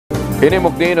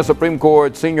Hinimok din ng Supreme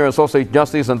Court Senior Associate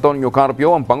Justice Antonio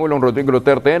Carpio ang Pangulong Rodrigo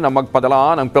Duterte na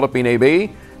magpadala ng Philippine Navy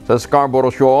sa Scarborough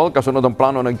Shoal kasunod ang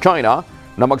plano ng China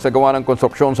na magsagawa ng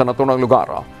konstruksyon sa naturang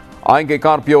lugar. Ayon kay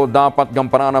Carpio, dapat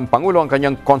gampanan ng Pangulo ang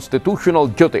kanyang constitutional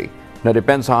duty na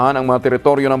depensahan ang mga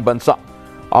teritoryo ng bansa.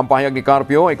 Ang pahayag ni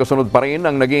Carpio ay kasunod pa rin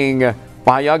ang naging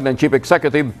pahayag ng Chief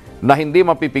Executive na hindi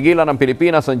mapipigilan ng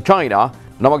Pilipinas at China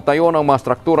na magtayo ng mga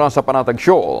struktura sa Panatag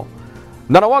Shoal.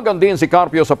 Nanawagan din si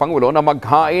Carpio sa Pangulo na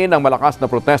maghain ng malakas na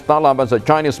protesta laban sa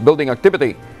Chinese building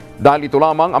activity dahil ito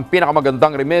lamang ang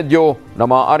pinakamagandang remedyo na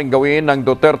maaaring gawin ng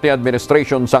Duterte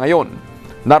administration sa ngayon.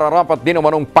 Nararapat din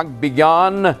umanong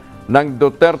pagbigyan ng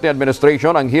Duterte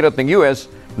administration ang hirit ng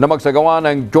US na magsagawa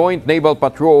ng joint naval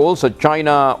patrol sa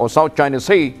China o South China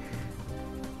Sea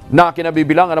na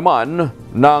kinabibilangan naman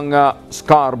ng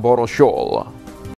Scarborough Shoal.